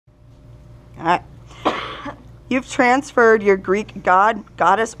All right. You've transferred your Greek god,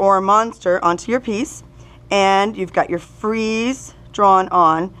 goddess, or monster onto your piece, and you've got your frieze drawn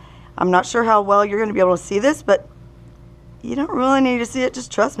on. I'm not sure how well you're going to be able to see this, but you don't really need to see it.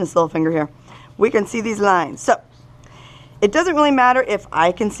 Just trust Miss Littlefinger here. We can see these lines. So it doesn't really matter if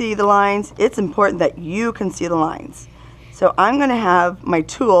I can see the lines. It's important that you can see the lines. So I'm going to have my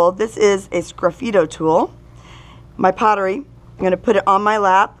tool. This is a sgraffito tool. My pottery. I'm going to put it on my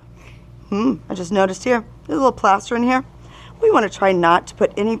lap. I just noticed here, there's a little plaster in here. We want to try not to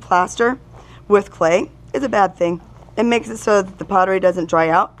put any plaster with clay. It's a bad thing. It makes it so that the pottery doesn't dry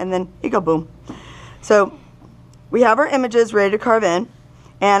out, and then you go boom. So we have our images ready to carve in,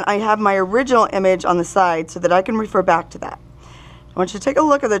 and I have my original image on the side so that I can refer back to that. I want you to take a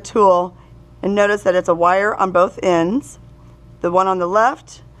look at the tool and notice that it's a wire on both ends. The one on the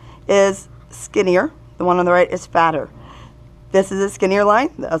left is skinnier. The one on the right is fatter. This is a skinnier line,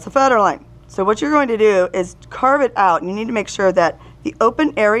 that's a fatter line. So what you're going to do is carve it out, and you need to make sure that the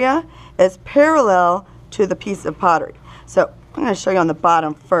open area is parallel to the piece of pottery. So I'm going to show you on the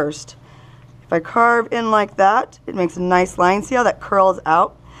bottom first. If I carve in like that, it makes a nice line. See how that curls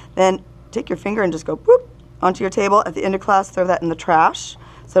out? Then take your finger and just go boop onto your table. At the end of class, throw that in the trash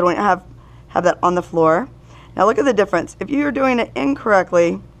so don't have that on the floor. Now look at the difference. If you're doing it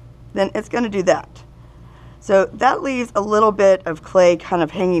incorrectly, then it's going to do that. So that leaves a little bit of clay kind of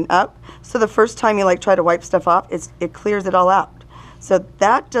hanging up. So the first time you try to wipe stuff off, it clears it all out. So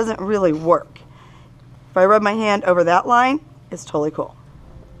that doesn't really work. If I rub my hand over that line, it's totally cool.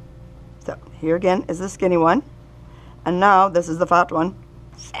 So here again is the skinny one. And now this is the fat one.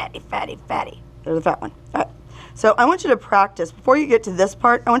 Fatty, fatty, fatty. There's the fat one. All right. So I want you to practice. Before you get to this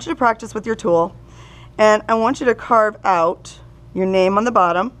part, I want you to practice with your tool. And I want you to carve out your name on the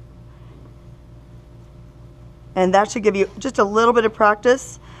bottom. And that should give you just a little bit of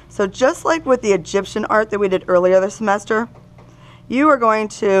practice. So just like with the Egyptian art that we did earlier this semester, you are going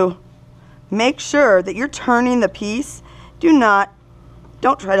to make sure that you're turning the piece.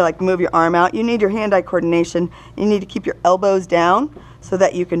 Don't try to move your arm out. You need your hand-eye coordination. You need to keep your elbows down so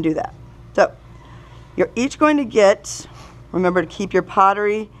that you can do that. So you're each going to remember to keep your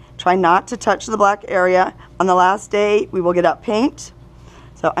pottery. Try not to touch the black area. On the last day, we will get out paint.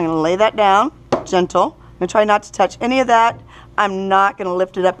 So I'm going to lay that down, gentle. I'm going to try not to touch any of that. I'm not going to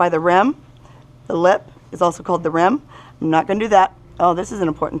lift it up by the rim. The lip is also called the rim. I'm not going to do that. Oh, this is an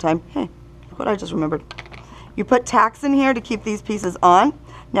important time. Hey, look what I just remembered. You put tacks in here to keep these pieces on.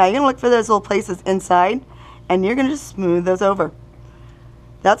 Now you're going to look for those little places inside, and you're going to just smooth those over.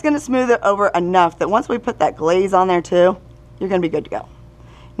 That's going to smooth it over enough that once we put that glaze on there too, you're going to be good to go.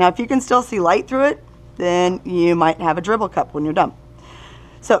 Now if you can still see light through it, then you might have a dribble cup when you're done.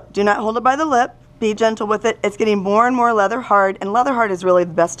 So do not hold it by the lip. Be gentle with it. It's getting more and more leather hard, and leather hard is really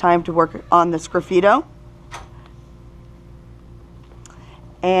the best time to work on the sgraffito.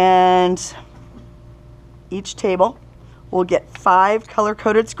 And each table will get 5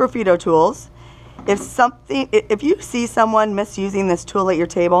 color-coded sgraffito tools. If you see someone misusing this tool at your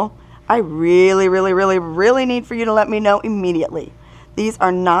table, I really, really, really, really need for you to let me know immediately. These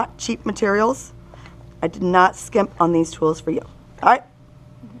are not cheap materials. I did not skimp on these tools for you. All right,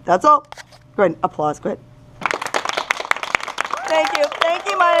 that's all. Go ahead and applause. Go ahead. Thank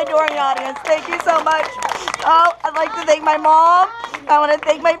you, my adoring audience. Thank you so much. Oh, I'd like to thank my mom. I want to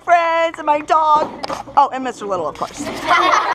thank my friends and my dog. Oh, and Mr. Little, of course.